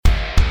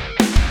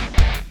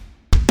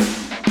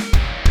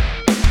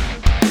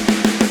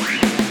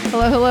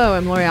Hello.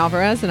 I'm Lori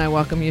Alvarez, and I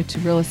welcome you to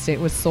Real Estate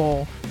with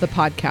Soul, the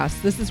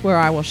podcast. This is where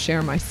I will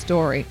share my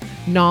story,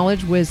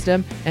 knowledge,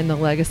 wisdom, and the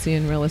legacy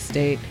in real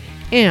estate,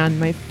 and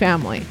my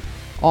family,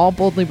 all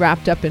boldly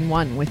wrapped up in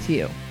one with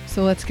you.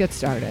 So let's get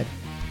started.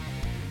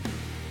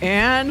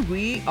 And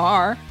we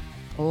are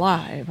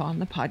live on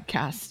the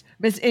podcast.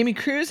 Ms. Amy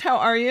Cruz, how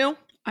are you?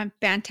 I'm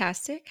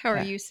fantastic. How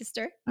are you,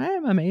 sister? I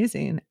am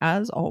amazing,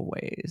 as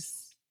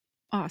always.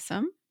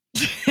 Awesome.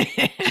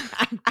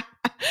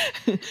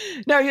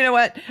 No, you know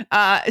what?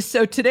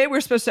 So today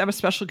we're supposed to have a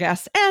special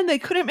guest and they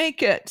couldn't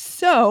make it.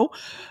 So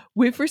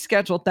we've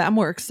rescheduled them.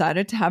 We're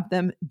excited to have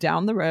them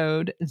down the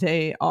road.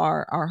 They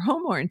are our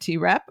home warranty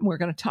rep. And we're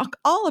going to talk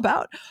all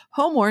about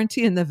home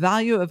warranty and the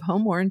value of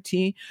home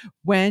warranty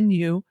when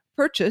you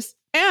purchase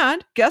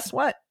and guess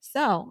what?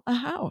 Sell a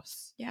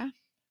house. Yeah.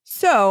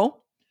 So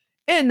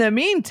in the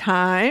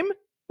meantime,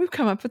 we've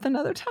come up with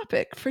another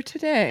topic for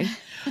today.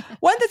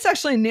 One that's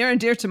actually near and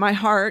dear to my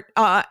heart.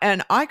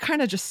 And I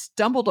kind of just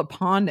stumbled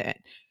upon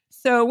it.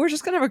 So we're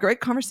just going to have a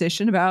great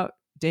conversation about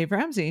Dave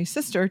Ramsey.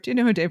 Sister, do you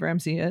know who Dave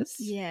Ramsey is?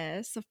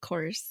 Yes, of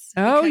course.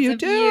 Oh, you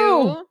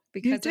do?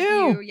 Because You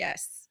do? of you,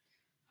 yes.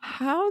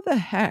 How the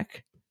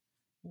heck?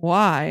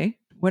 Why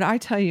would I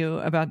tell you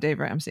about Dave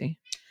Ramsey?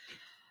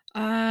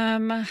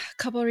 A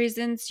couple of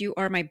reasons. You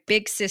are my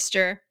big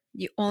sister.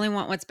 You only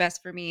want what's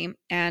best for me.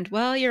 And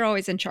well, you're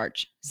always in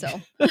charge.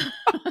 So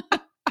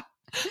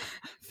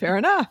Fair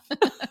enough.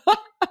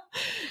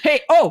 Hey,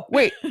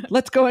 wait,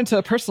 let's go into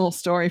a personal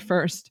story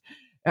first.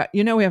 We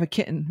have a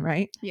kitten,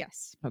 right?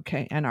 yes.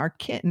 Okay. And our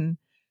kitten,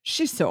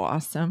 she's so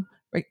awesome.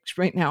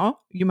 Right now,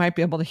 you might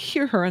be able to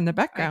hear her in the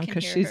background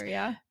because she's her,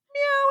 yeah.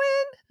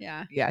 meowing.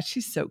 Yeah. Yeah,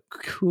 she's so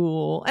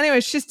cool.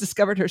 Anyway, she's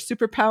discovered her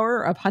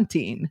superpower of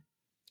hunting.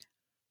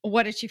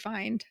 What did she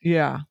find?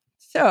 Yeah.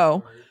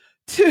 So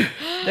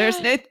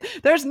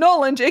there's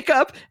Nolan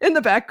Jacob in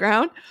the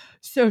background.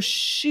 So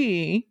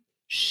she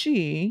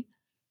a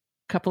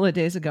couple of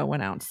days ago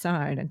went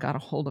outside and got a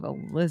hold of a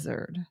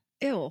lizard.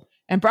 Ew.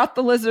 And brought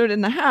the lizard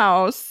in the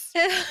house.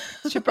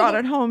 She brought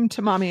it home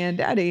to mommy and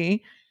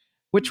daddy,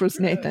 which was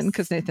Gross. Nathan,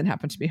 because Nathan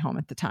happened to be home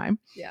at the time.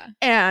 Yeah.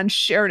 And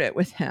shared it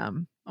with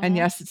him. And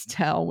yes, its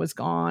tail was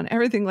gone.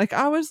 Everything.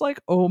 I was like,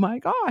 oh my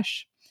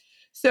gosh.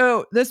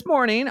 So this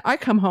morning, I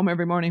come home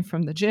every morning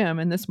from the gym.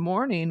 And this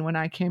morning when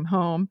I came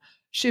home,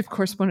 she, of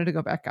course, wanted to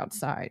go back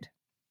outside.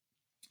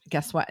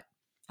 Guess what?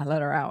 I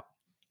let her out.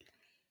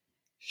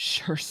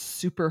 Her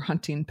super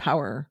hunting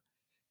power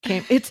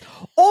came. It's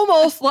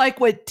almost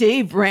like what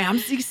Dave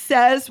Ramsey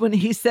says when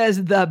he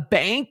says the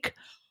bank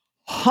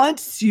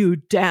hunts you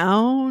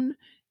down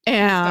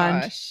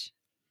and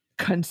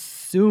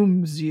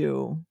consumes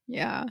you.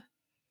 Yeah.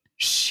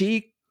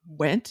 She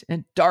went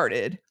and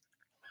darted,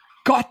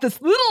 got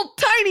this little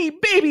tiny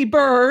baby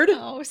bird.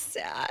 Oh,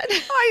 sad.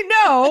 I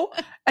know.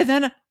 And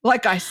then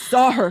I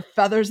saw her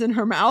feathers in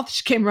her mouth.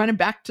 She came running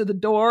back to the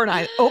door and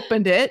I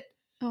opened it.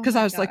 Because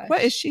I was like,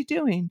 what is she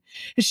doing?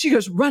 And she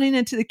goes running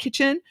into the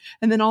kitchen.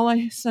 And then all of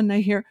a sudden I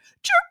hear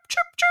chirp,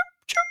 chirp, chirp,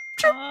 chirp,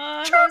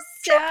 chirp, chirp,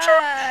 chirp,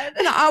 chirp.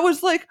 And I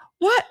was like,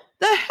 what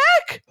the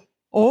heck?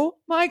 Oh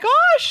my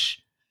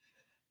gosh.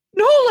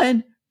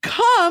 Nolan,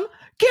 come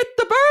get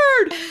the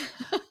bird.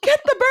 Get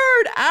the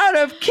bird out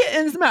of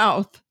Kitten's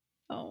mouth.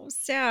 Oh,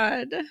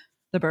 sad.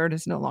 The bird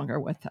is no longer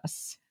with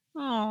us.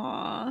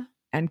 Aw.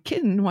 And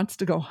Kitten wants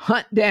to go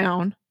hunt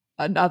down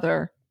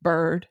another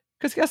bird.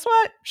 Because guess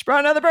what? She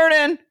brought another bird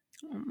in.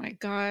 Oh my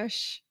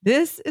gosh.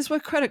 This is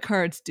what credit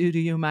cards do to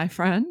you, my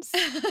friends.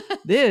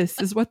 This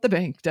is what the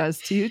bank does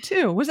to you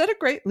too. Was that a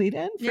great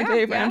lead-in for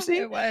Dave Ramsey?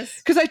 It was.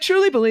 Because I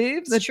truly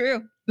believe It's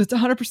true. It's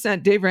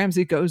 100% Dave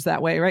Ramsey goes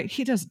that way, right?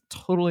 He does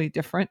totally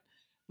different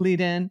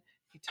lead-in.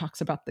 He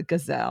talks about the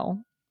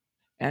gazelle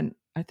and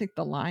I think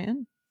the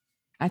lion.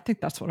 I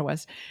think that's what it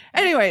was.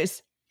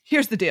 Anyways,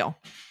 here's the deal,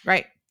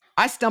 right?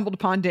 I stumbled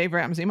upon Dave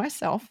Ramsey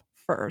myself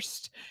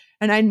first.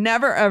 And I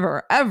never,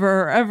 ever,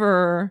 ever,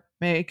 ever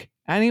make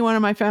any one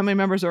of my family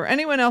members or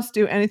anyone else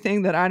do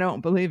anything that I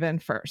don't believe in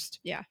first.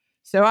 Yeah.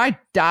 So I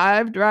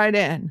dived right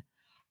in.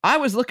 I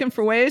was looking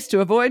for ways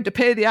to avoid to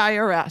pay the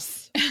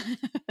IRS.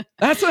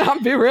 That's what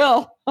I'm be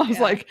real. I was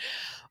like,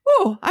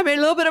 oh, I made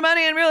a little bit of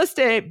money in real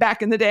estate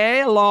back in the day,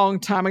 a long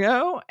time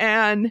ago.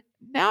 And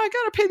now I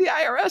got to pay the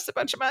IRS a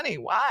bunch of money.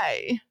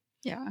 Why?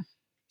 Yeah.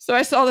 So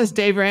I saw this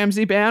Dave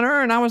Ramsey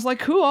banner and I was like,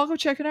 cool, I'll go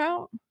check it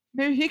out.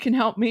 Maybe he can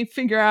help me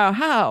figure out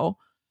how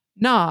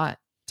not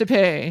to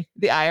pay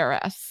the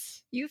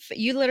IRS.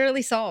 You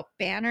literally saw a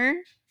banner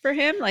for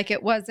him?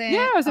 It wasn't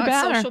it was a on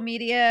banner. Social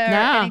media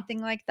or anything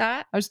like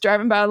that? I was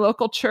driving by a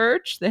local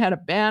church. They had a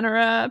banner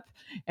up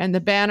and the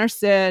banner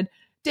said,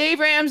 Dave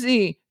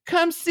Ramsey,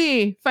 come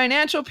see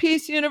Financial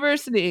Peace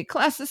University.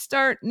 Classes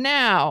start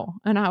now.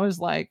 And I was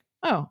like,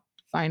 oh,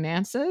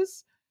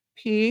 finances,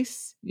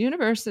 peace,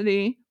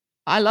 university.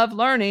 I love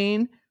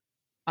learning.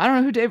 I don't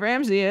know who Dave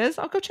Ramsey is.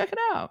 I'll go check it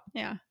out.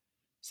 Yeah.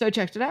 So I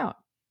checked it out.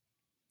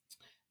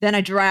 Then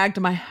I dragged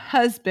my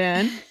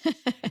husband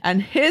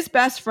and his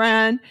best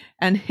friend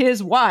and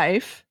his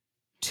wife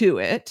to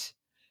it.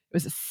 It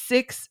was a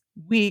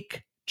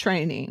 6-week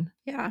training.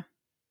 Yeah.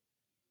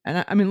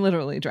 And I mean,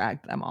 literally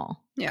dragged them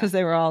all because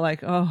they were all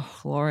like, oh,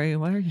 Lori,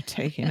 what are you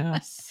taking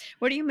us?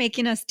 What are you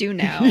making us do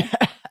now?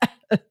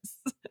 Yes.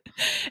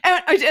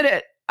 And I did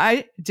it.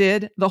 I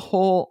did the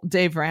whole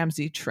Dave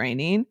Ramsey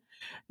training.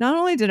 Not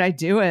only did I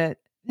do it,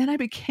 then I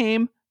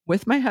became,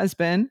 with my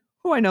husband,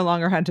 who I no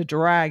longer had to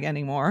drag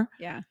anymore,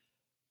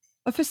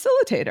 a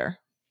facilitator.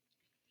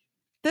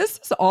 This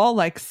is all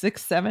like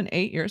 6, 7,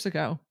 8 years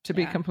ago, to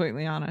be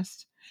completely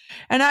honest.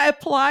 And I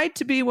applied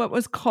to be what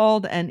was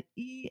called an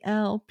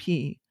ELP,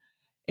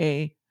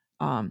 a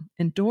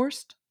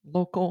endorsed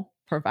local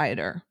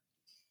provider,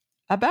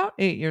 about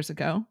 8 years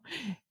ago.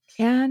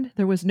 And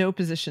there was no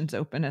positions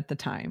open at the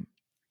time.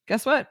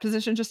 Guess what?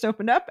 Position just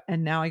opened up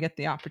and now I get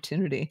the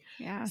opportunity.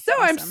 Yeah. So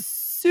awesome. I'm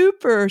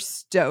super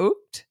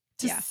stoked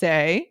to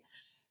say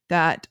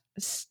that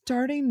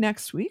starting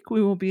next week,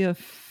 we will be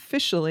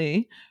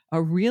officially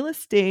a real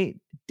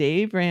estate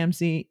Dave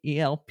Ramsey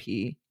ELP.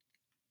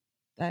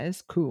 That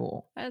is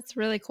cool. That's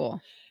really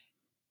cool.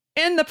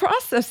 In the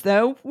process,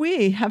 though,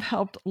 we have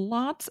helped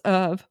lots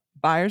of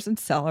buyers and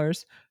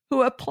sellers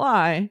who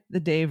apply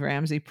the Dave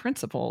Ramsey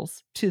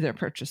principles to their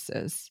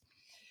purchases.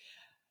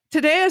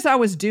 Today, as I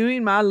was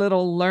doing my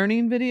little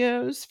learning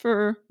videos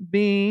for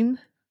being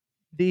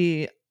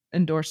the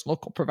endorsed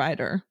local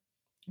provider,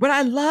 what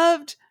I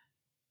loved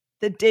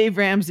that Dave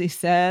Ramsey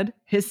said,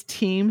 his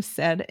team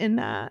said in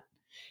that,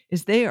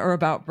 is they are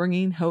about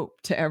bringing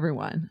hope to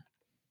everyone.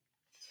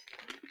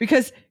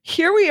 Because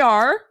here we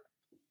are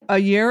a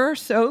year or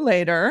so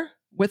later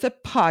with a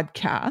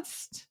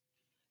podcast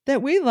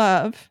that we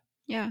love.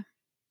 Yeah.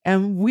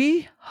 And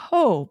we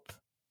hope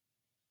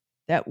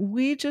that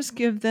we just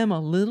give them a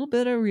little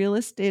bit of real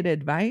estate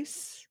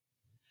advice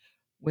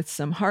with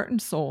some heart and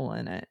soul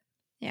in it.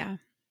 Yeah.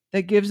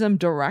 That gives them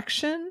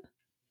direction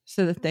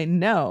so that they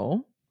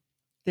know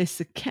they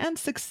can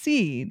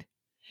succeed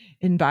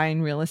in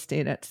buying real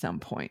estate at some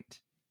point.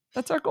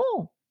 That's our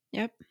goal.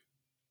 Yep.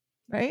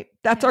 Right?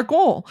 That's our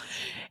goal.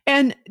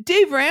 And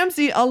Dave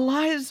Ramsey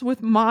aligns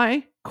with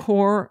my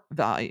core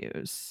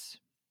values.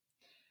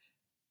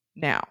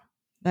 Now,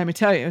 let me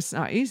tell you, it's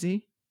not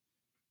easy.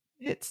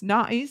 It's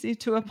not easy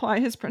to apply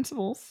his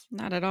principles.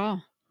 Not at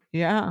all.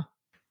 Yeah.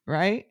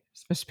 Right?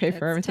 Supposed to pay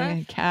for everything tough.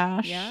 in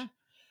cash. Yeah.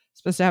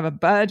 Supposed to have a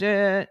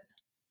budget.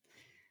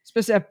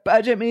 Supposed to have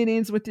budget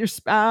meetings with your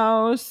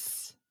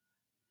spouse.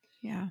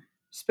 Yeah.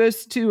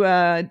 Supposed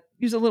to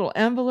use a little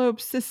envelope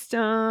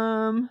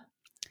system.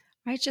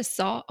 I just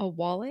saw a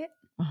wallet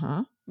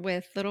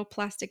with little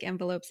plastic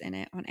envelopes in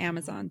it on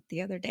Amazon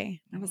the other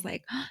day. I was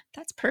like, oh,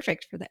 that's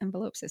perfect for the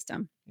envelope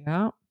system.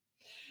 Yeah.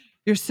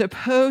 You're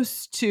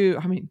supposed to,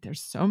 I mean,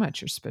 there's so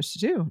much you're supposed to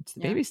do. It's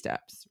the baby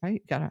steps,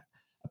 right? You got to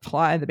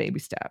apply the baby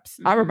steps.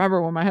 I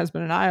remember when my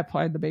husband and I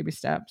applied the baby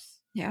steps.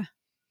 Yeah.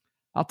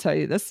 I'll tell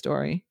you this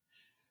story.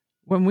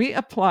 When we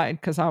applied,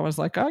 because I was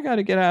like, I got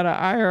to get out of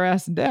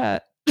IRS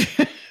debt.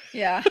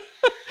 Yeah.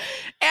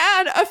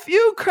 And a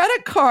few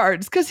credit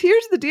cards. Because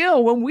here's the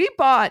deal. When we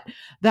bought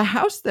the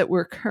house that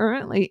we're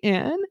currently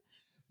in,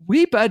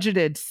 we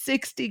budgeted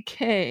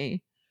 $60,000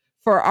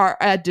 for our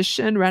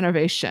addition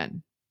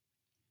renovation.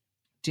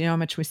 Do you know how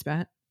much we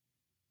spent?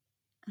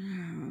 I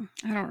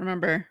don't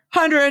remember.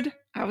 100.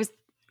 I was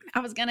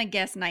gonna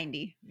guess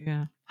 90.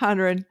 Yeah,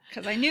 100.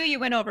 Because I knew you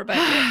went over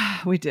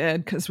budget. We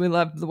did, because we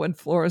loved the wood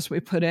floors we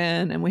put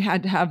in, and we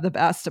had to have the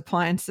best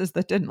appliances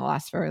that didn't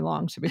last very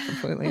long, to be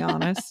completely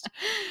honest.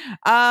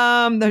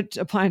 The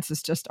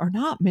appliances just are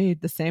not made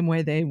the same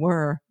way they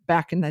were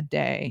back in the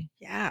day.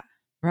 Yeah.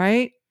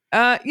 Right?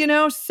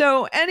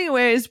 So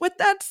anyways, with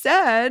that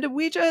said,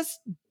 we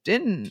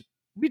didn't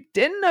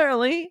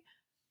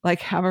really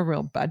have a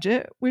real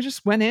budget. We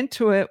just went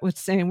into it with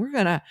saying we're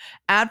going to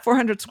add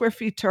 400 square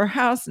feet to our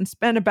house and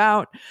spend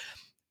about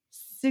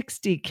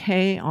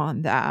 $60,000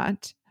 on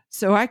that.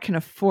 So I can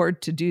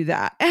afford to do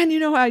that. And you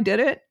know how I did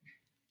it?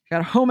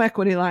 Got a home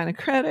equity line of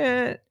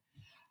credit.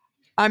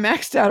 I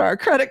maxed out our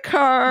credit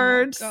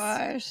cards. Oh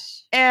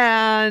gosh.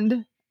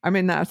 And I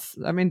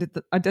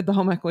did the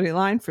home equity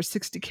line for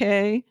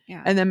 $60,000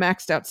 and then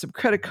maxed out some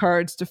credit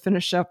cards to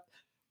finish up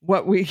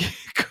what we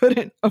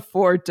couldn't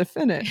afford to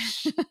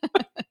finish.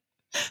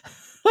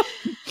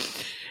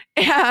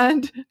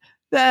 And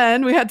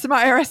then we had some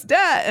IRS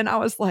debt, and I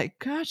was like,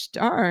 gosh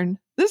darn,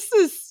 this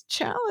is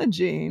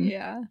challenging.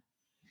 Yeah.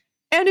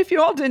 And if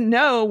you all didn't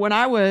know, when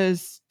I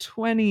was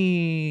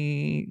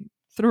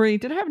 23,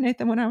 did I have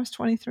Nathan when I was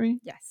 23?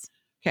 Yes.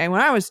 Okay.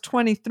 When I was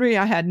 23,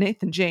 I had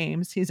Nathan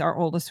James. He's our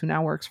oldest, who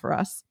now works for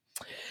us.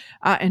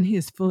 And he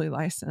is fully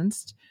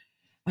licensed.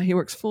 He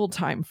works full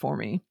time for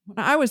me. When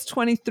I was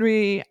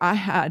 23, I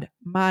had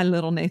my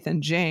little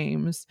Nathan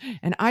James,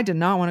 and I did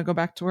not want to go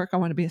back to work. I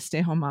want to be a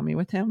stay-home mommy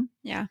with him.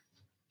 Yeah.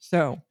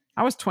 So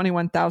I was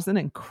 $21,000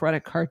 in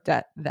credit card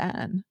debt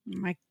then. Oh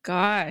my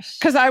gosh.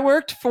 Because I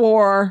worked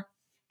for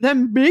the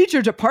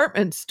major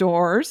department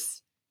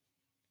stores,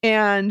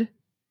 and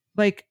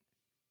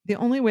the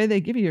only way they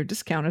give you your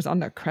discount is on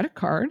their credit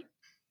card.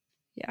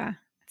 Yeah.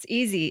 It's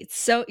easy. It's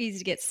so easy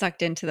to get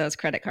sucked into those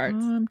credit cards.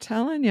 Oh, I'm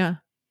telling you.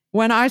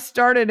 When I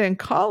started in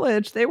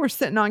college, they were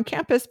sitting on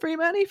campus, free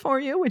money for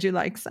you. Would you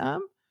like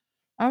some?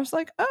 I was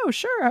like, oh,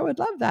 sure. I would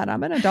love that.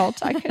 I'm an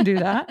adult. I can do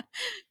that.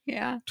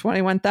 Yeah.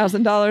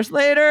 $21,000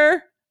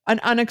 later,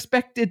 an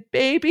unexpected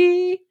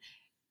baby,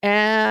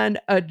 and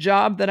a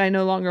job that I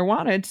no longer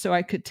wanted so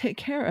I could take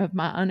care of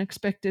my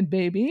unexpected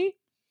baby.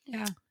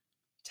 Yeah.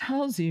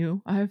 Tells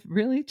you I've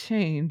really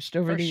changed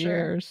over the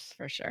years.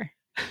 For sure.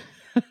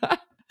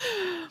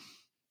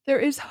 There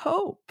is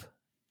hope.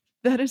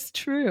 That is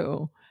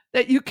true.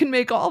 That you can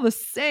make all the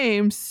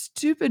same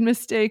stupid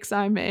mistakes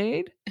I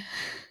made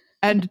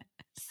and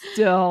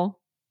still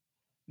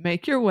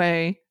make your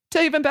way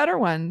to even better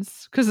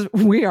ones, because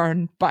we are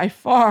by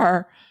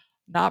far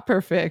not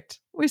perfect.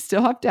 We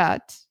still have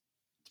debt,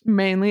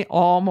 mainly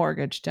all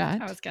mortgage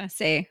debt. I was going to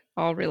say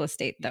all real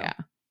estate, though. Yeah,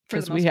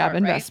 because we have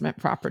investment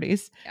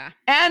properties. Yeah.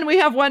 And we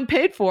have one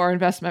paid for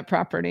investment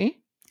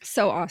property.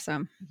 So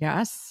awesome.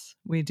 Yes,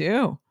 we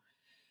do.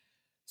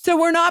 So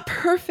we're not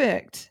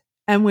perfect.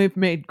 And we've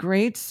made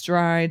great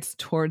strides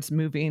towards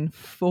moving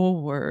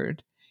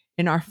forward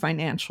in our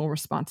financial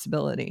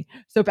responsibility.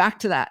 So back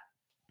to that,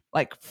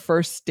 like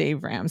first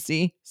Dave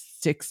Ramsey,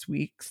 6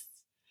 weeks.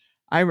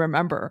 I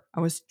remember I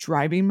was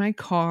driving my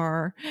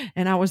car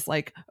and I was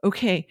like,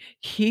 okay,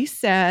 he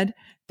said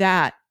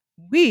that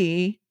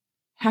we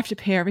have to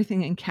pay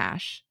everything in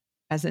cash,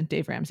 as in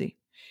Dave Ramsey.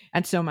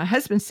 And so my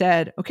husband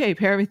said, okay,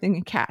 pay everything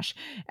in cash.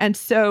 And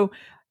so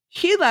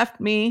he left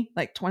me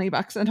like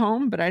 $20 at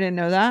home, but I didn't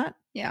know that.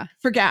 Yeah.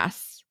 For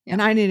gas. Yeah.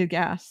 And I needed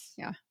gas.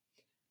 Yeah.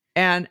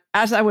 And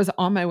as I was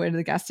on my way to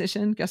the gas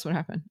station, guess what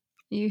happened?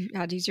 You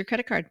had to use your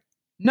credit card.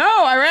 No,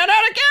 I ran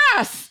out of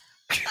gas.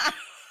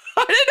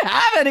 I didn't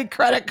have any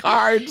credit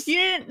cards.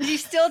 You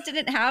still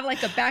didn't have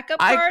like a backup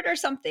card or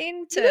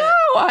something to? No,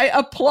 I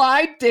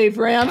applied Dave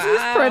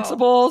Ramsey's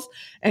principles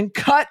and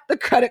cut the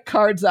credit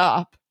cards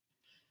up.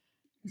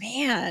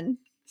 Man.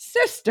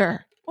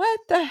 Sister, what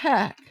the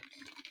heck?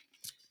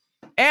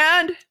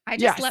 And I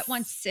just let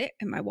one sit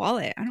in my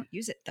wallet. I don't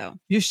use it though.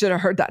 You should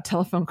have heard that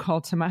telephone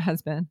call to my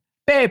husband.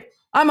 Babe,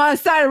 I'm on the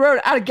side of the road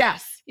out of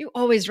gas. You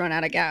always run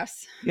out of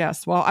gas.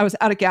 Yes. Well, I was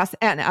out of gas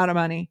and out of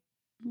money.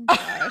 Oh,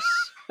 gosh.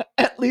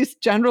 At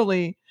least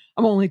generally,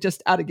 I'm only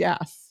just out of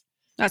gas.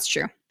 That's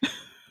true.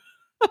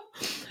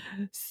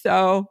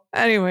 So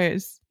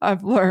anyways,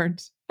 I've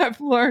learned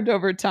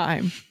over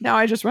time. Now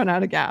I just run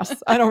out of gas.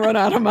 I don't run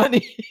out of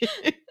money.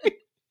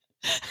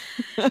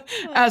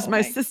 As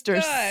my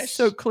sister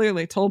so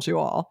clearly told you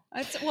all.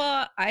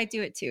 Well, I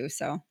do it too.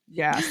 So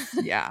yes.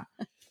 Yeah.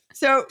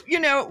 So,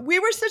 we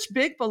were such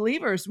big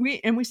believers.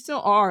 We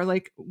still are.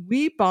 Like,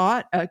 we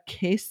bought a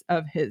case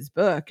of his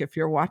book. If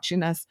you're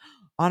watching us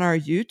on our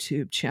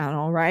YouTube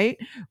channel, right?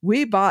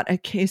 We bought a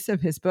case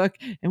of his book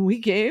and we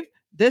gave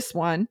this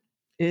one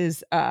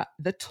is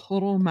the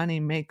Total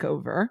Money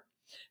Makeover,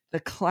 the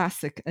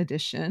classic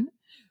edition.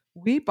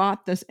 We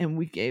bought this and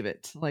we gave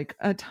it to like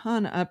a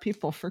ton of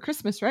people for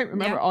Christmas, right?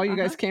 Remember, all you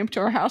guys came to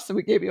our house and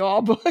we gave you all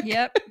a book.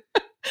 Yep.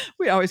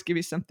 We always give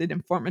you something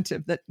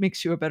informative that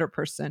makes you a better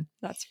person.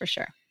 That's for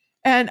sure.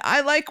 And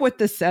I like what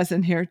this says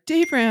in here.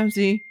 Dave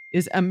Ramsey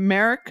is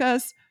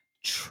America's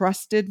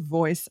trusted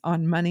voice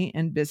on money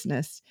and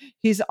business.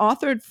 He's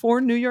authored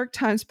 4 New York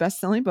Times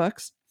bestselling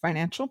books: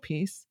 Financial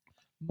Peace,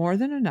 More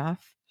Than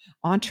Enough,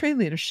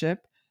 EntreLeadership,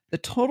 The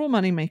Total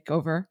Money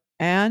Makeover,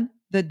 and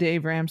The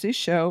Dave Ramsey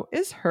Show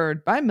is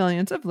heard by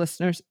millions of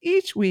listeners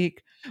each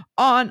week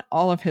on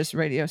all of his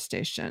radio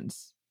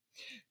stations.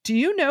 Do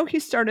you know he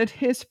started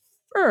his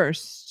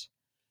first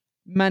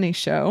money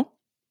show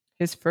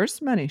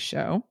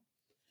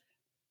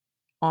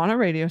on a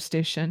radio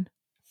station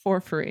for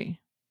free?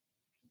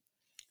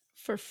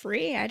 For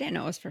free? I didn't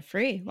know it was for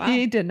free. Wow.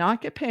 He did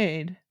not get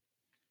paid.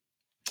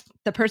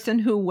 The person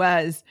who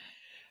was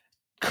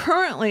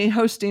currently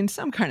hosting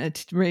some kind of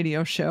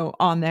radio show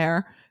on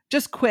there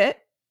just quit.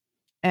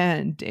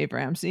 And Dave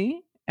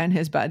Ramsey and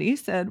his buddy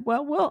said,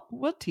 well,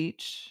 we'll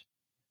teach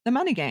the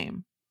money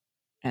game.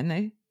 And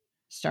they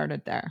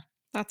started there.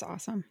 That's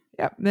awesome.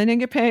 Yep. They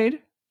didn't get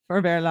paid for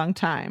a very long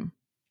time.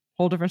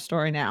 Whole different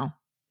story now.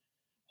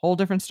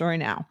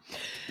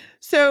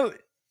 So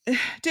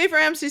Dave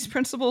Ramsey's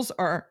principles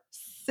are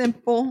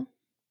simple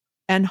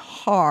and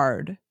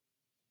hard.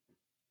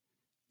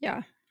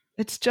 Yeah.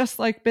 It's just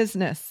like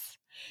business.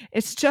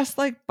 It's just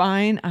like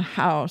buying a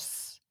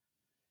house.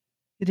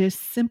 It is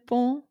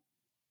simple,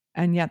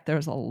 and yet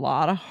there's a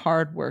lot of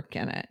hard work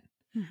in it.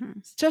 Mm-hmm.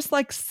 It's just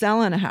like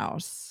selling a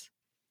house.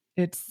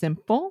 It's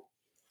simple,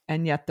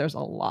 and yet there's a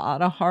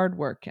lot of hard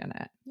work in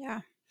it. Yeah.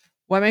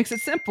 What makes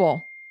it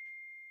simple?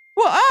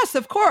 Well, us,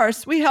 of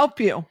course. We help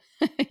you.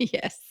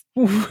 Yes.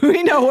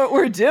 We know what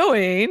we're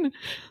doing.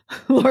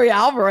 Lori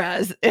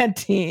Alvarez and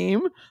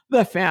team,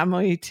 the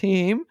family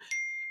team.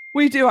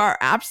 We do our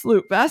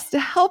absolute best to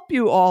help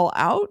you all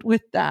out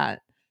with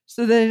that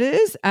so that it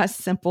is as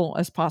simple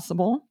as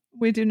possible.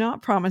 We do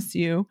not promise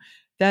you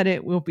that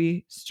it will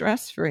be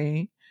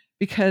stress-free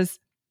because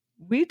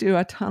we do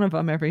a ton of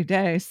them every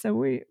day. So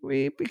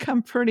we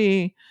become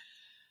pretty,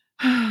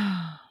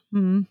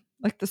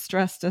 like the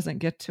stress doesn't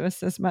get to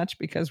us as much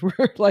because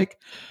we're like,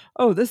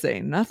 oh, this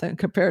ain't nothing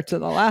compared to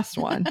the last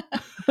one.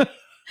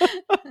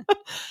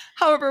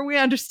 However, we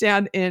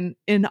understand in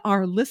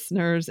our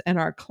listeners and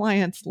our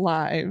clients'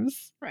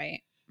 lives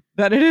Right.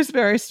 that it is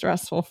very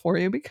stressful for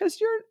you because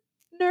you're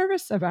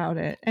nervous about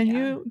it and Yeah.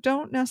 you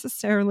don't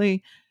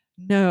necessarily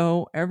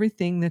know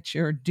everything that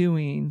you're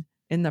doing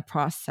in the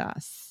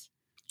process.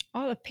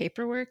 All the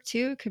paperwork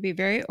too could be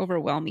very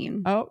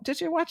overwhelming. Oh,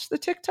 did you watch the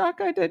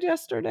TikTok I did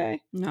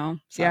yesterday? No,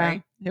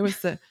 sorry. Yeah, it was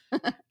the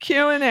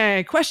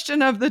Q&A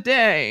question of the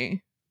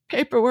day.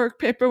 Paperwork,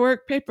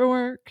 paperwork,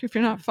 paperwork. If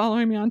you're not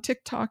following me on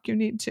TikTok, you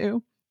need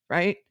to,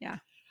 right? Yeah.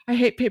 I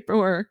hate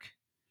paperwork.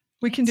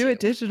 We Me can do it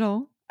too.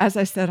 digital, as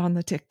I said on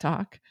the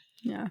TikTok.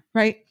 Yeah.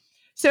 Right.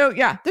 So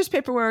yeah, there's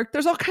paperwork.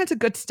 There's all kinds of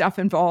good stuff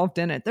involved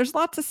in it. There's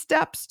lots of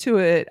steps to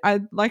it.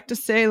 I'd like to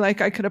say,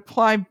 like, I could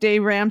apply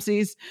Dave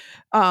Ramsey's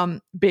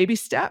baby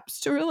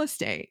steps to real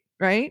estate,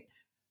 right?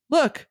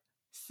 Look,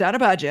 set a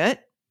budget,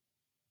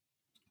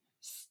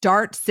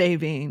 start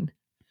saving.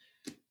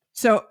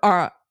 So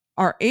our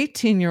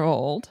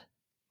 18-year-old,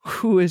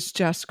 who is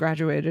just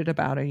graduated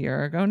about a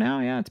year ago now.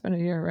 Yeah, it's been a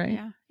year, right?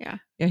 Yeah. Yeah.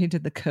 Yeah, he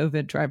did the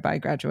COVID drive-by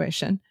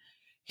graduation.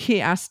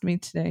 He asked me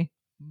today,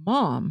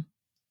 Mom,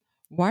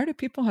 why do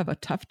people have a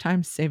tough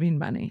time saving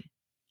money?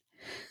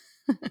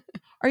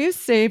 Are you a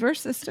saver,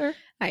 sister?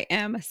 I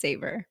am a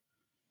saver.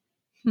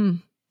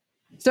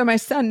 So my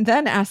son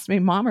then asked me,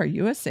 Mom, are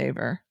you a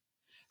saver?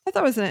 I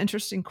thought it was an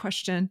interesting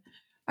question.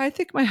 I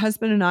think my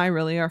husband and I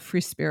really are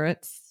free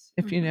spirits,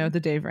 if you know the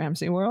Dave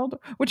Ramsey world,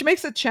 which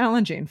makes it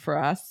challenging for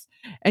us.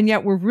 And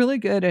yet we're really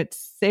good at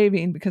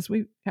saving because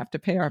we have to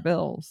pay our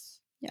bills.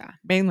 Yeah.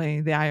 Mainly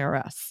the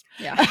IRS.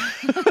 Yeah.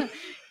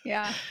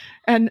 Yeah.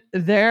 And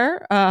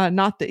they're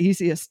not the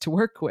easiest to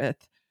work with.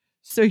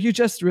 So you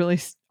just really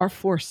are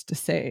forced to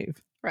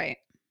save. Right.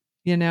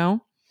 You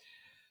know?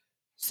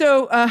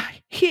 So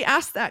he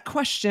asked that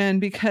question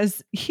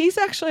because he's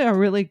actually a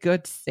really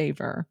good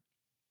saver.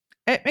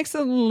 It makes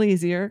it a little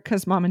easier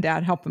because mom and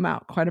dad help him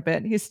out quite a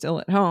bit. He's still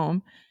at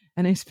home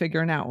and he's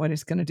figuring out what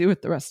he's going to do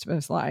with the rest of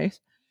his life.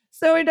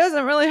 So he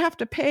doesn't really have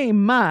to pay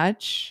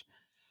much.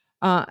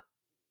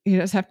 He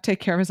does have to take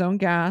care of his own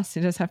gas.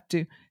 He does have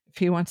to, if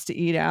he wants to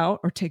eat out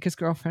or take his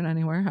girlfriend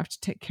anywhere, have to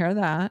take care of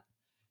that.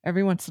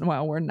 Every once in a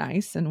while, we're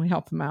nice and we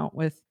help him out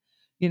with,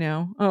 you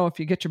know, oh, if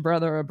you get your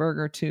brother a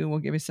burger too, we'll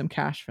give you some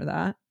cash for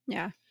that.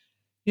 Yeah.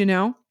 You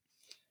know?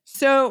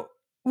 So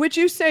would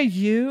you say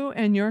you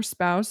and your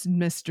spouse,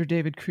 Mr.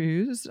 David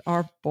Cruz,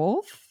 are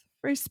both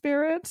free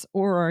spirits,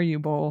 or are you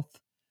both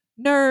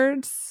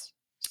nerds,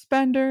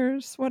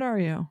 spenders? What are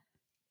you?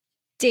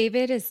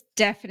 David is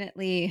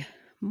definitely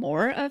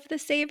more of the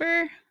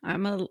saver.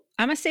 I'm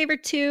a saver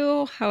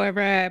too.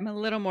 However, I'm a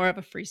little more of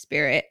a free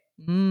spirit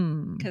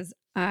because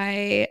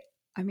I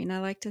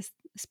like to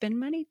spend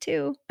money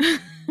too.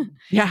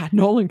 Yeah.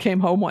 Nolan came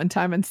home one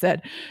time and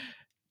said,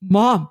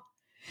 Mom,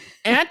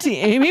 Auntie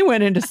Amy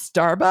went into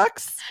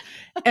Starbucks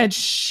and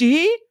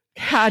she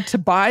had to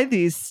buy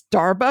these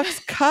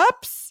Starbucks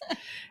cups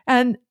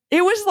and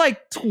it was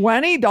like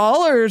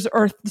 $20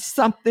 or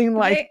something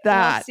like Right?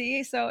 that. Well,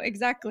 see, so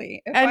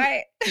exactly.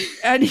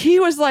 And he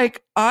was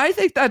like, I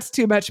think that's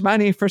too much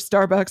money for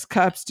Starbucks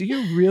cups. Do you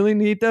really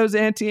need those,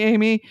 Auntie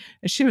Amy?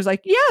 And she was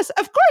like, yes,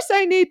 of course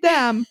I need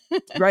them.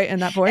 Right,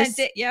 in that voice?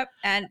 Yep.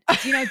 And,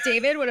 you know,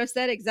 David would have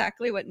said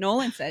exactly what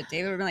Nolan said.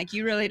 David would have been like,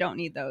 you really don't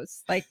need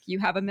those. Like, you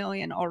have $1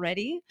 million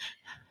already.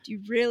 Do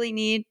you really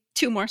need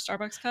 2 more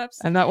Starbucks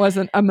cups? And that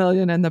wasn't $1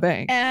 million in the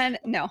bank. And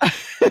no.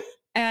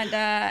 And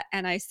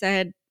I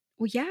said,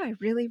 well, yeah, I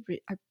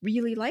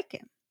really like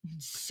him.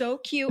 So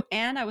cute.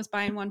 And I was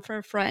buying one for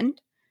a friend.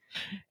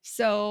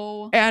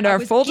 So, and our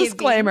full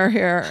disclaimer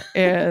here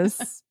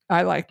is,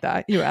 I like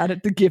that. You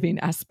added the giving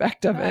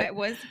aspect of it.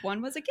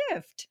 One was a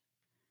gift.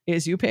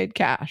 Is you paid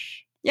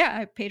cash. Yeah,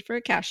 I paid for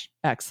it cash.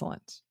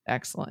 Excellent.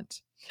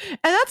 Excellent. And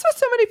that's what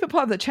so many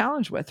people have the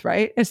challenge with,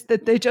 right? Is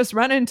that they just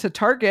run into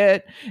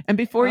Target and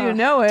before you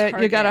know it,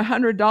 Target. You got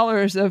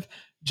 $100 of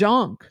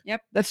junk.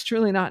 Yep. That's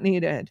truly not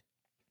needed.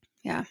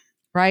 Yeah.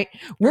 Right?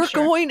 We're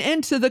going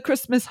into the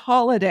Christmas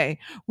holiday.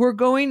 We're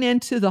going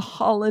into the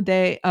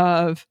holiday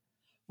of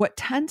what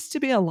tends to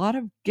be a lot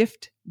of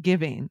gift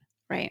giving.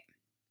 Right.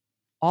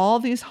 All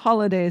these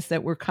holidays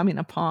that we're coming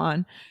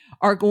upon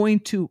are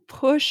going to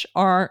push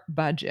our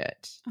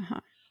budget,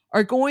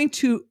 are going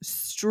to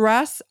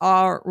stress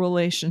our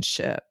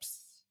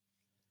relationships,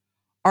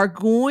 are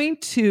going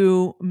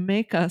to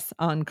make us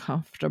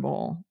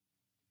uncomfortable.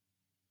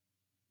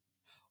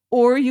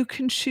 Or you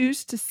can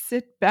choose to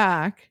sit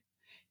back,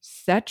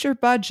 set your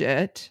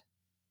budget,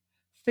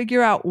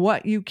 figure out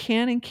what you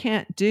can and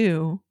can't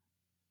do,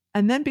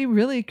 and then be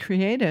really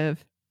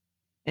creative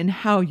in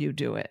how you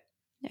do it.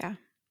 Yeah.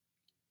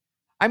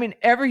 I mean,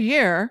 every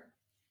year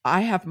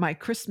I have my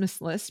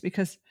Christmas list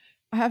because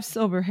I have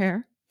silver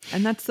hair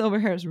and that silver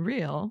hair is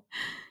real.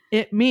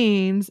 It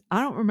means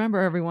I don't remember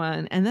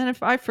everyone. And then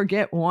if I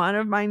forget one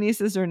of my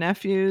nieces or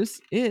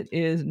nephews, it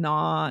is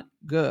not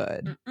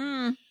good.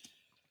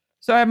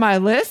 So I have my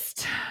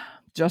list,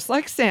 just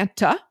like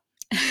Santa,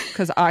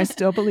 because I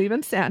still believe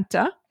in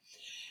Santa.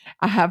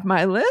 I have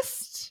my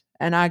list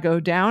and I go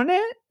down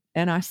it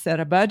and I set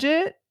a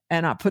budget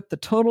and I put the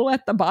total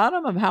at the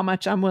bottom of how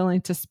much I'm willing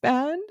to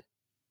spend.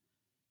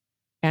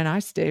 And I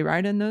stay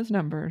right in those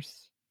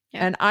numbers.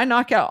 Yep. And I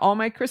knock out all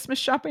my Christmas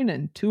shopping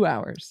in 2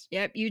 hours.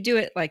 Yep. You do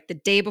it like the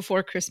day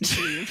before Christmas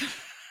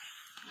Eve.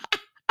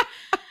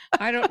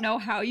 I don't know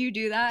how you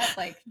do that.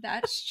 Like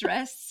that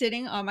stress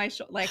sitting on my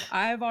shoulder. Like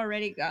I've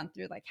already gone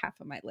through like half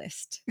of my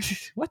list.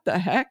 What the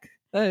heck?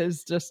 That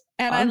is just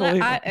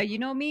unbelievable. I you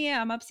know me,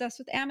 I'm obsessed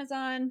with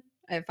Amazon.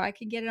 If I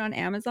can get it on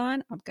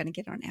Amazon, I'm going to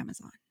get it on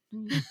Amazon.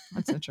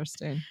 That's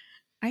interesting.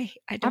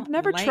 I've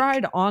never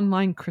tried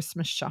online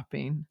Christmas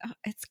shopping.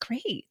 It's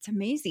great. It's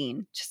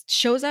amazing. Just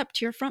shows up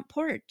to your front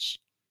porch.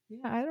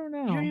 Yeah, I don't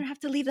know. You don't even have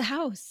to leave the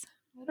house.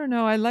 I don't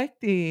know. I like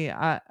the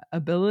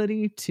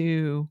ability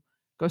to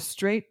go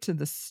straight to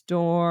the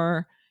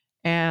store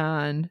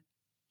and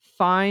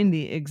find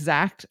the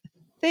exact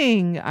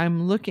thing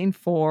I'm looking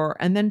for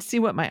and then see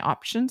what my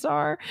options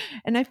are.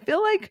 And I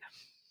feel like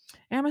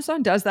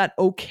Amazon does that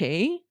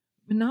okay,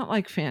 but not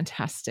like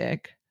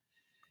fantastic.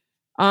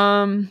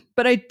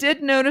 But I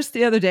did notice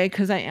the other day,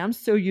 because I am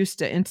so used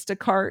to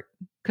Instacart,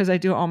 because I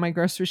do all my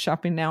grocery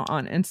shopping now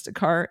on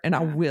Instacart, and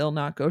I will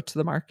not go to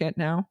the market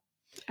now.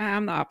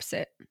 I'm the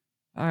opposite.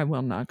 I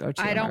will not go to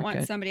the market. I don't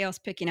want somebody else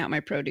picking out my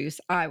produce.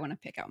 I want to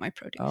pick out my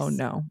produce. Oh,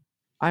 no.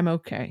 I'm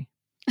okay.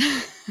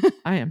 I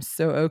am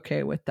so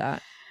okay with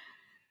that.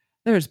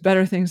 There's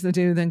better things to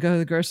do than go to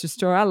the grocery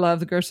store. I love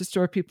the grocery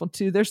store people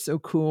too. They're so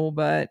cool,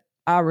 but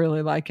I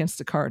really like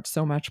Instacart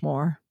so much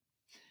more.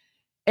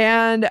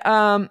 And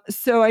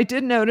so I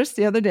did notice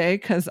the other day,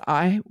 because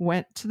I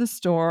went to the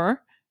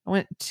store. I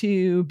went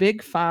to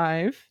Big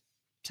Five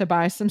to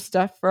buy some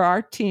stuff for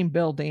our team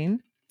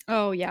building.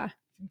 Oh, yeah.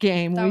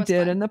 Game we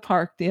did in the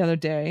park the other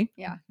day.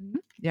 Yeah.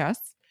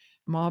 Yes.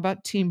 I'm all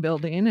about team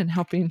building and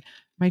helping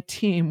my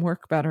team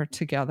work better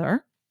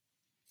together.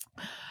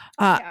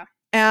 And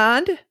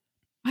I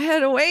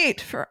had to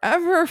wait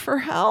forever for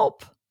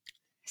help.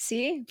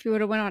 See, if you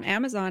would have went on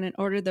Amazon and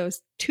ordered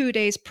those 2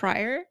 days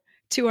prior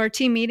to our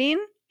team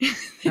meeting.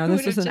 No,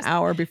 this was an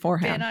hour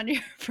beforehand. Been on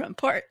your front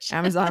porch.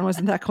 Amazon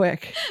wasn't that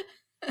quick.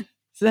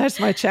 So that's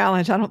my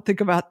challenge. I don't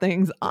think about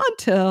things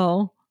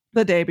until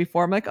the day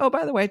before. I'm like, oh,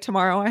 by the way,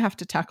 tomorrow I have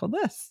to tackle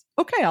this.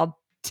 Okay, I'll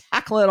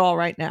tackle it all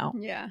right now.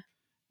 Yeah.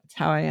 That's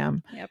how I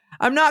am. Yep.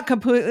 I'm not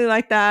completely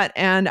like that.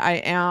 And I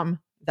am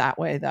that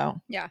way,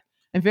 though. Yeah.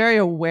 I'm very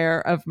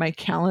aware of my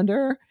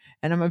calendar,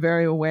 and I'm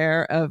very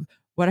aware of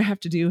what I have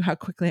to do, how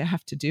quickly I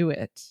have to do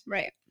it.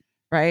 Right.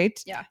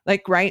 Right? Yeah.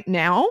 Like right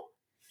now,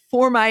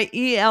 for my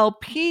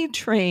ELP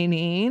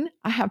training,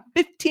 I have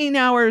 15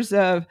 hours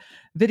of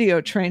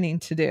video training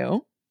to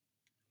do.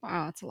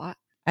 Wow, that's a lot.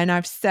 And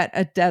I've set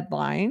a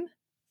deadline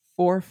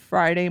for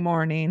Friday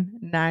morning,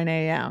 9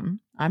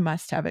 a.m. I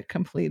must have it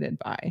completed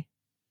by.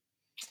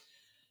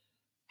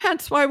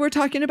 Hence why we're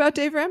talking about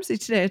Dave Ramsey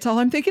today. It's all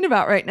I'm thinking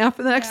about right now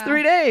for the next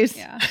 3 days.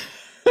 Yeah.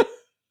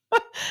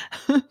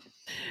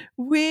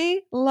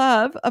 We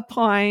love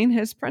applying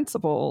his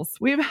principles.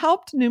 We've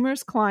helped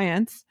numerous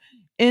clients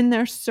in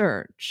their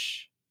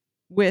search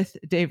with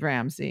Dave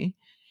Ramsey.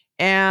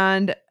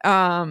 And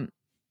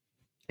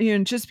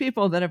just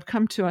people that have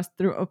come to us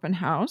through open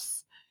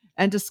house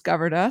and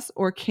discovered us,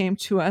 or came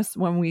to us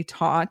when we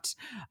taught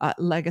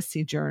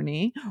Legacy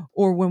Journey,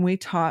 or when we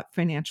taught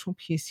Financial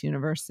Peace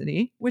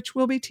University, which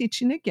we'll be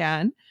teaching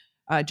again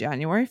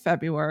January,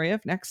 February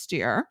of next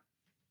year.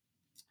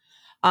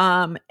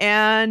 I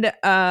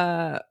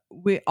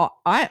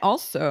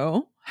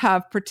also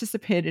have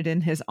participated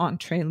in his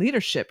Entree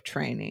Leadership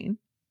training,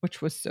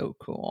 which was so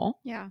cool.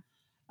 Yeah.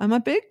 I'm a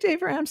big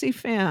Dave Ramsey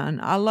fan.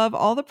 I love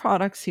all the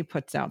products he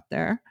puts out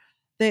there.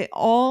 They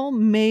all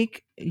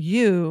make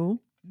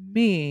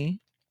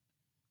me,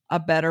 a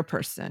better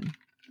person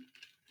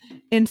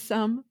in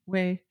some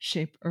way,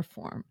 shape, or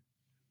form.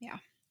 Yeah.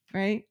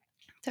 Right?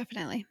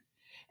 Definitely.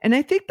 And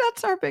I think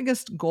that's our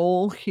biggest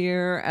goal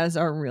here as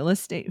our real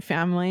estate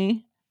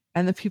family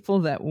and the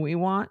people that we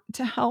want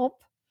to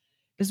help,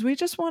 is we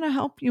just want to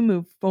help you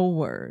move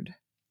forward.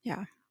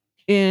 Yeah.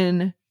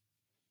 In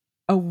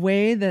a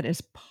way that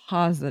is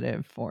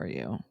positive for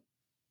you.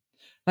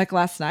 Like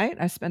last night,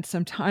 I spent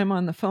some time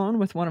on the phone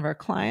with one of our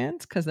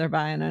clients, because they're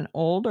buying an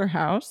older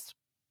house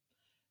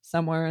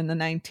somewhere in the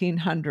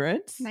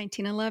 1900s.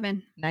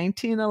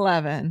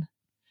 1911.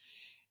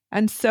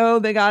 And so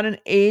they got an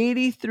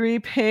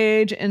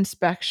 83-page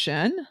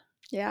inspection.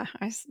 Yeah,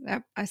 I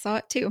saw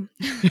it too.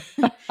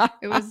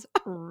 It was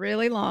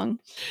really long.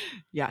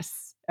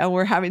 Yes. And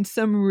we're having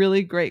some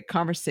really great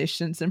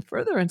conversations and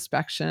further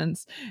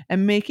inspections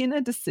and making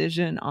a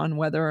decision on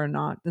whether or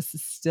not this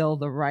is still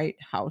the right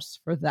house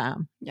for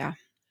them. Yeah.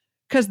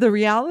 Because the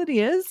reality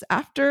is,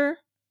 after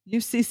you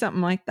see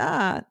something like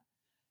that,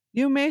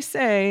 you may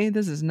say,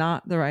 this is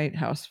not the right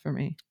house for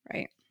me.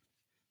 Right.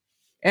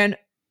 And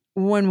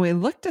when we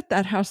looked at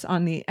that house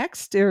on the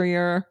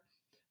exterior,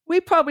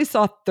 we probably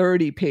saw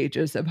 30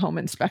 pages of home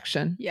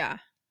inspection. Yeah.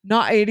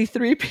 Not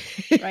 83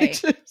 pages.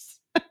 Right.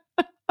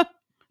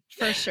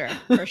 For sure.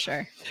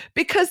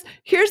 Because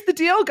here's the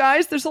deal,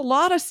 guys. There's a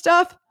lot of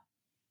stuff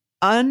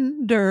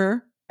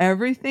under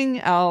everything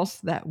else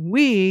that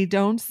we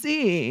don't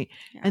see.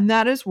 Yeah. And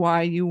that is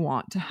why you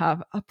want to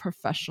have a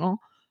professional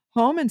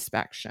home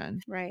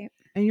inspection. Right.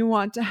 And you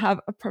want to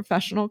have a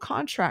professional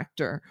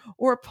contractor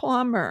or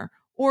plumber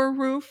or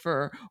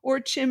roofer or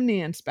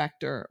chimney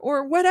inspector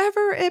or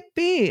whatever it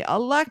be,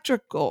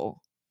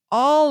 electrical.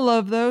 All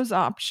of those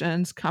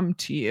options come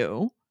to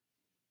you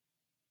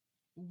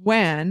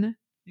when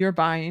you're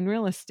buying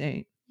real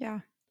estate. Yeah.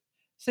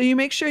 So you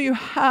make sure you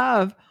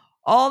have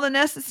all the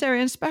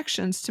necessary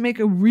inspections to make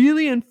a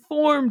really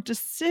informed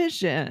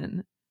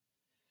decision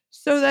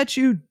so that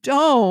you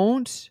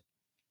don't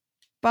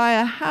buy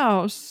a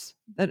house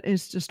that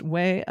is just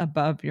way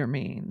above your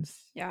means.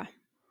 Yeah.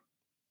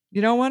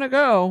 You don't want to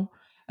go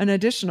an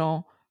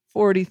additional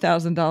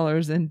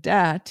 $40,000 in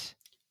debt.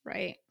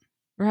 Right.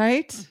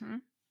 Right? Mm-hmm.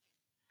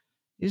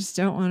 You just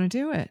don't want to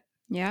do it.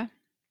 Yeah.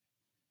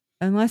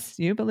 Unless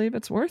you believe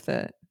it's worth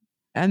it.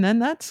 And then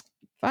that's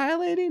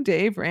violating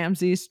Dave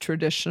Ramsey's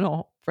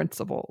traditional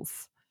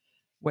principles,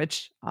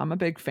 which I'm a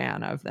big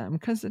fan of them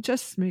because it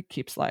just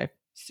keeps life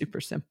super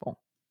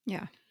simple.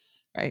 Yeah.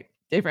 Right?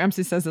 Dave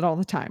Ramsey says it all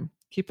the time.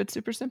 Keep it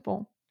super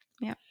simple.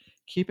 Yeah.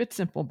 Keep it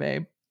simple,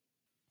 babe.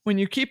 When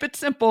you keep it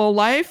simple,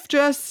 life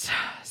just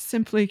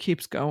simply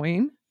keeps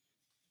going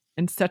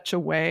in such a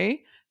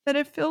way that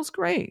it feels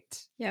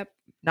great. Yep.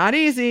 Not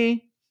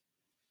easy.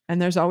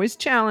 And there's always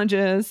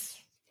challenges.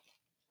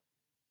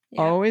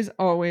 Yep. Always,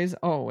 always,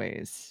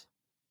 always.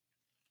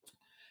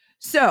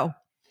 So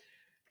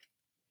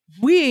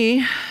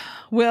we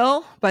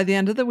will, by the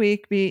end of the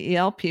week, be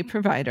ELP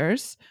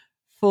providers,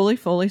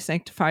 fully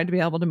sanctified to be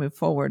able to move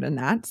forward in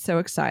that. So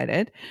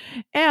excited.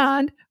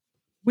 And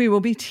we will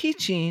be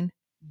teaching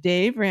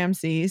Dave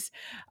Ramsey's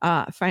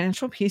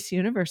Financial Peace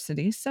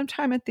University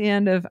sometime at the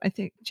end of, I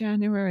think,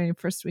 January,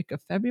 first week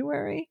of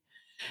February.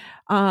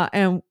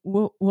 And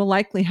we'll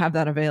likely have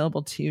that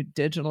available to you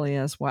digitally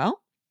as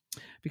well,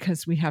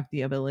 because we have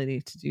the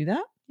ability to do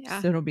that.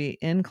 Yeah. So it'll be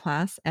in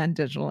class and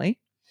digitally.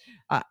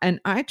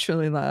 And I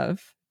truly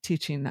love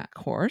teaching that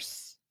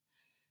course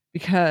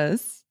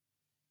because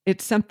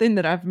it's something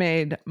that I've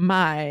made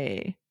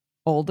my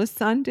oldest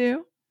son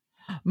do,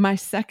 my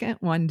second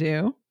one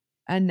do,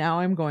 and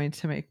now I'm going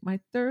to make my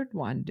third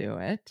one do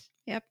it.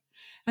 Yep.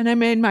 And I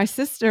made my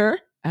sister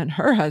and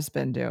her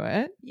husband do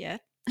it. Yeah.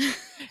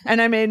 And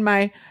I made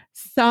my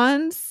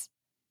son's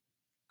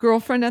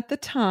girlfriend at the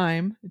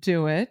time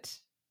do it.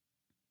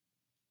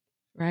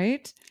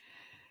 Right?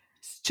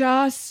 It's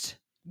just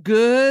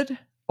good,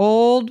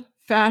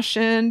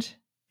 old-fashioned,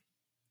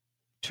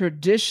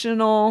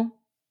 traditional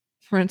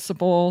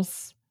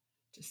principles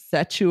to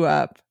set you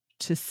up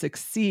to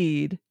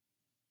succeed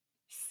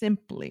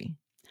simply.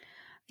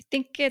 I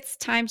think it's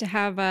time to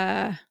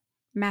have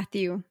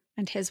Matthew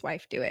and his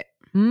wife do it.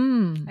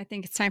 I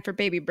think it's time for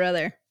baby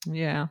brother.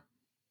 Yeah.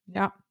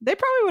 Yeah. They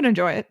probably would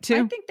enjoy it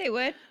too. I think they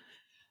would.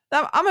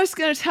 I'm just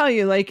going to tell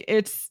you, like,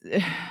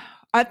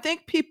 I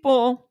think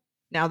people,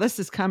 now this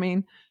is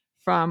coming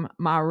from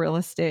my real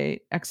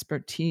estate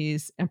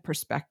expertise and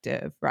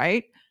perspective,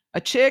 right?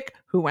 A chick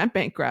who went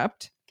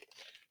bankrupt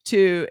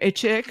to a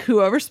chick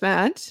who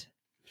overspent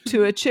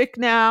to a chick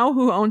now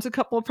who owns a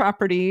couple of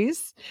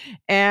properties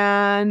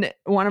and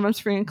one of them's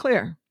free and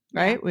clear,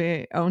 right? Yeah.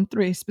 We own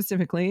 3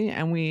 specifically,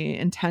 and we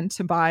intend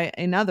to buy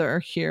another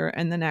here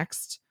in the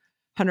next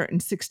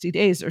 160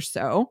 days or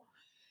so.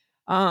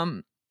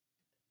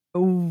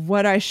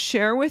 What I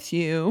share with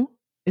you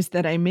is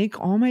that I make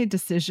all my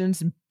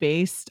decisions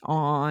based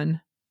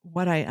on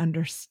what I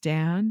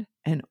understand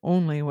and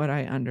only what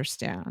I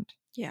understand.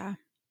 Yeah.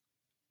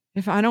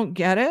 If I don't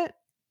get it,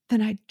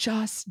 then I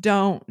just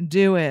don't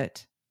do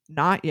it.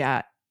 Not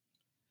yet.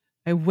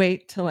 I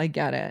wait till I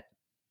get it.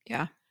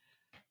 Yeah.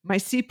 My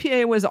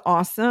CPA was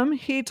awesome.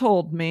 He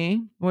told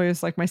me, well, he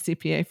was like my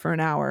CPA for an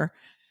hour.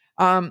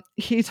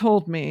 He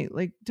told me,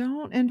 like,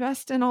 don't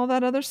invest in all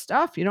that other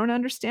stuff. You don't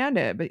understand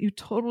it, but you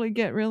totally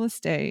get real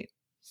estate.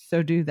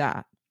 So do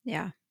that.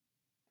 Yeah.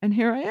 And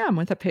here I am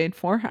with a paid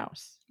for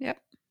house. Yep.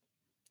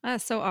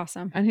 That's so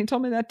awesome. And he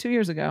told me that 2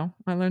 years ago.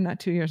 I learned that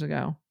 2 years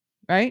ago.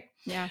 Right?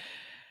 Yeah.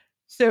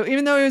 So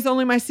even though he was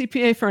only my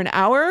CPA for an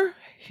hour,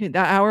 that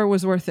hour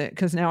was worth it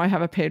because now I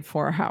have a paid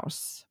for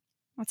house.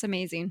 That's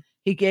amazing.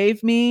 He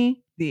gave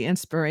me the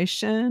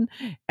inspiration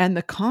and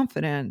the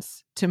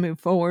confidence to move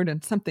forward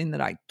in something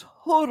that I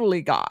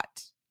totally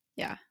got.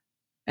 Yeah.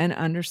 And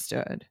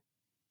understood.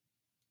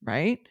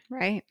 Right?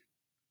 Right.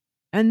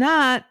 And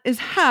that is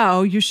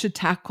how you should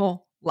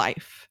tackle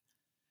life.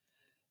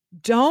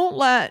 Don't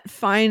let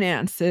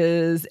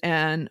finances,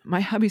 and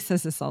my hubby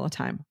says this all the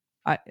time,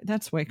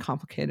 that's way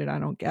complicated. I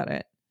don't get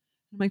it.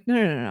 I'm like,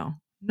 no.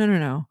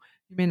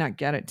 You may not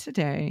get it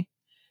today.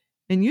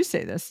 And you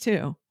say this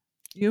too.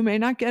 You may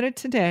not get it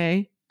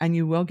today, and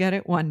you will get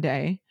it one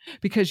day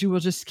because you will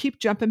just keep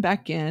jumping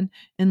back in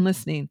and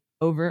listening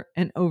over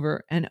and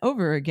over and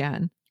over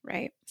again.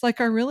 Right. It's like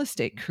our real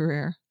estate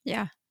career.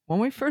 Yeah. When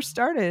we first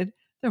started,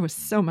 there was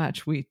so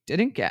much we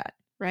didn't get.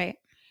 Right.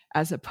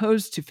 As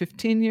opposed to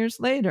 15 years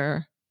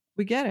later,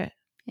 we get it.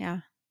 Yeah.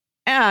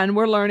 And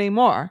we're learning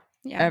more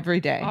every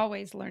day.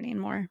 Always learning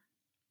more.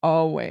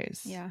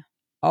 Always. Yeah.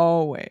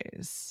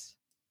 Always.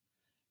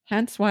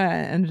 Hence why I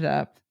ended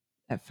up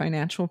at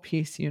Financial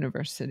Peace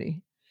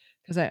University,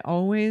 because I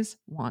always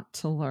want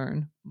to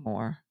learn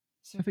more.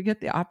 So if we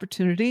get the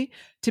opportunity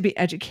to be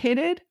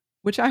educated,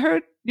 which I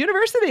heard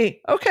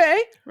university,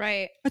 okay.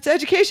 Right. That's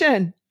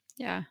education.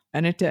 Yeah.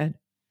 And it did.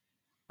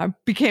 I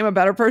became a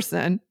better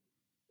person.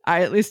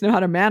 I at least know how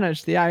to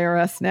manage the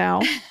IRS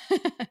now.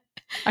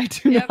 I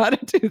do know how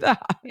to do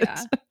that.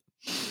 Yeah.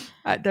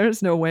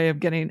 There's no way of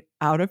getting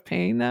out of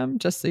paying them,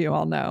 just so you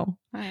all know.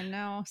 I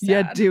know. You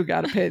Sad. do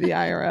got to pay the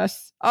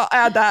IRS. I'll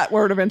add that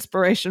word of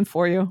inspiration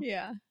for you.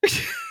 Yeah.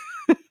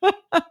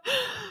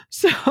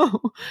 So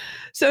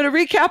to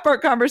recap our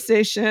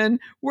conversation,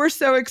 we're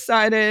so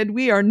excited.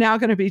 We are now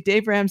going to be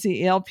Dave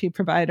Ramsey ELP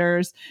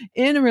providers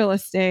in real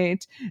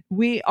estate.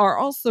 We are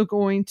also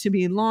going to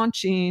be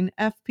launching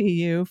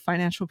FPU,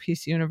 Financial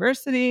Peace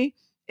University,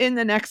 in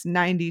the next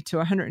 90 to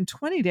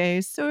 120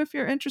 days. So if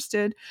you're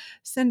interested,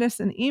 send us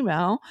an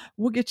email.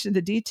 We'll get you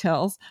the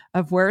details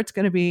of where it's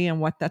going to be and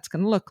what that's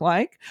going to look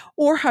like,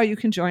 or how you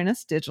can join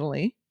us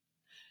digitally.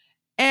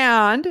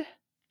 And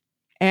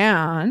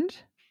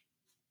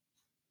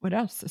what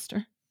else,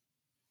 sister?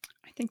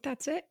 I think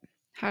that's it.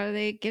 How do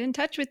they get in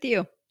touch with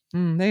you?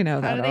 They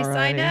know that already. How do they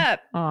sign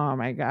up? Oh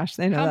my gosh,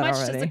 they know that already. How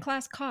much does the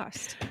class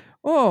cost?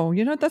 Oh,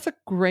 that's a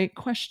great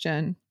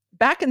question.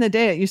 Back in the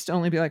day, it used to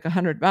only be like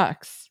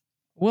 $100.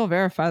 We'll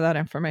verify that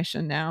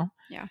information now.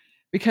 Yeah.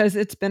 Because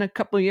it's been a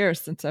couple of years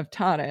since I've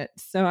taught it.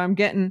 So I'm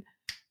getting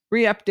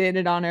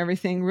re-updated on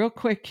everything real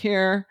quick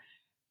here,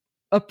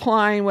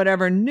 applying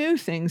whatever new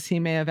things he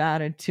may have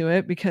added to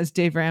it, because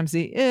Dave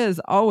Ramsey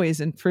is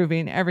always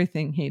improving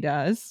everything he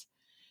does.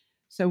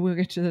 So we'll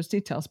get you those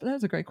details. But that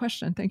was a great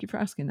question. Thank you for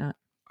asking that.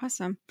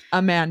 Awesome.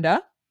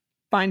 Amanda,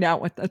 find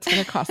out what that's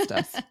going to cost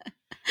us.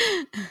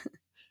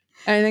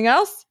 Anything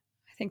else?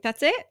 I think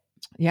that's it.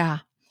 Yeah.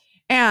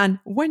 And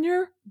when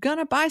you're going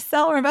to buy,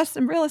 sell, or invest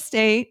in real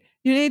estate,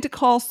 you need to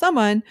call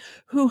someone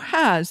who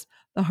has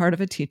the heart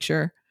of a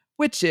teacher,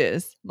 which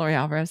is Lori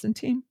Alvarez and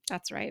team.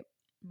 That's right.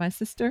 My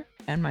sister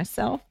and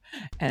myself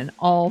and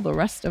all the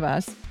rest of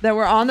us that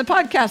were on the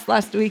podcast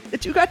last week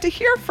that you got to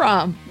hear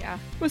from. Yeah.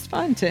 It was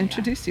fun to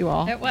introduce you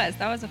all. It was.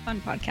 That was a fun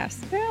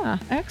podcast. Yeah.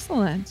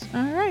 Excellent.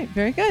 All right.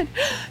 Very good.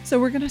 So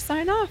we're going to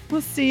sign off.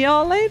 We'll see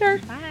y'all later.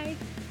 Bye.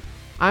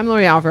 I'm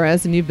Lori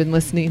Alvarez, and you've been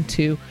listening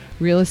to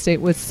Real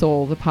Estate with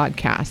Soul, the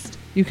podcast.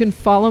 You can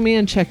follow me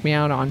and check me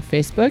out on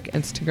Facebook,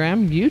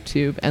 Instagram,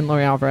 YouTube, and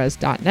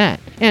LoriAlvarez.net.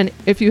 And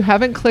if you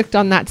haven't clicked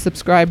on that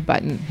subscribe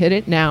button, hit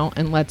it now,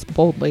 and let's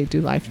boldly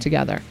do life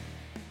together.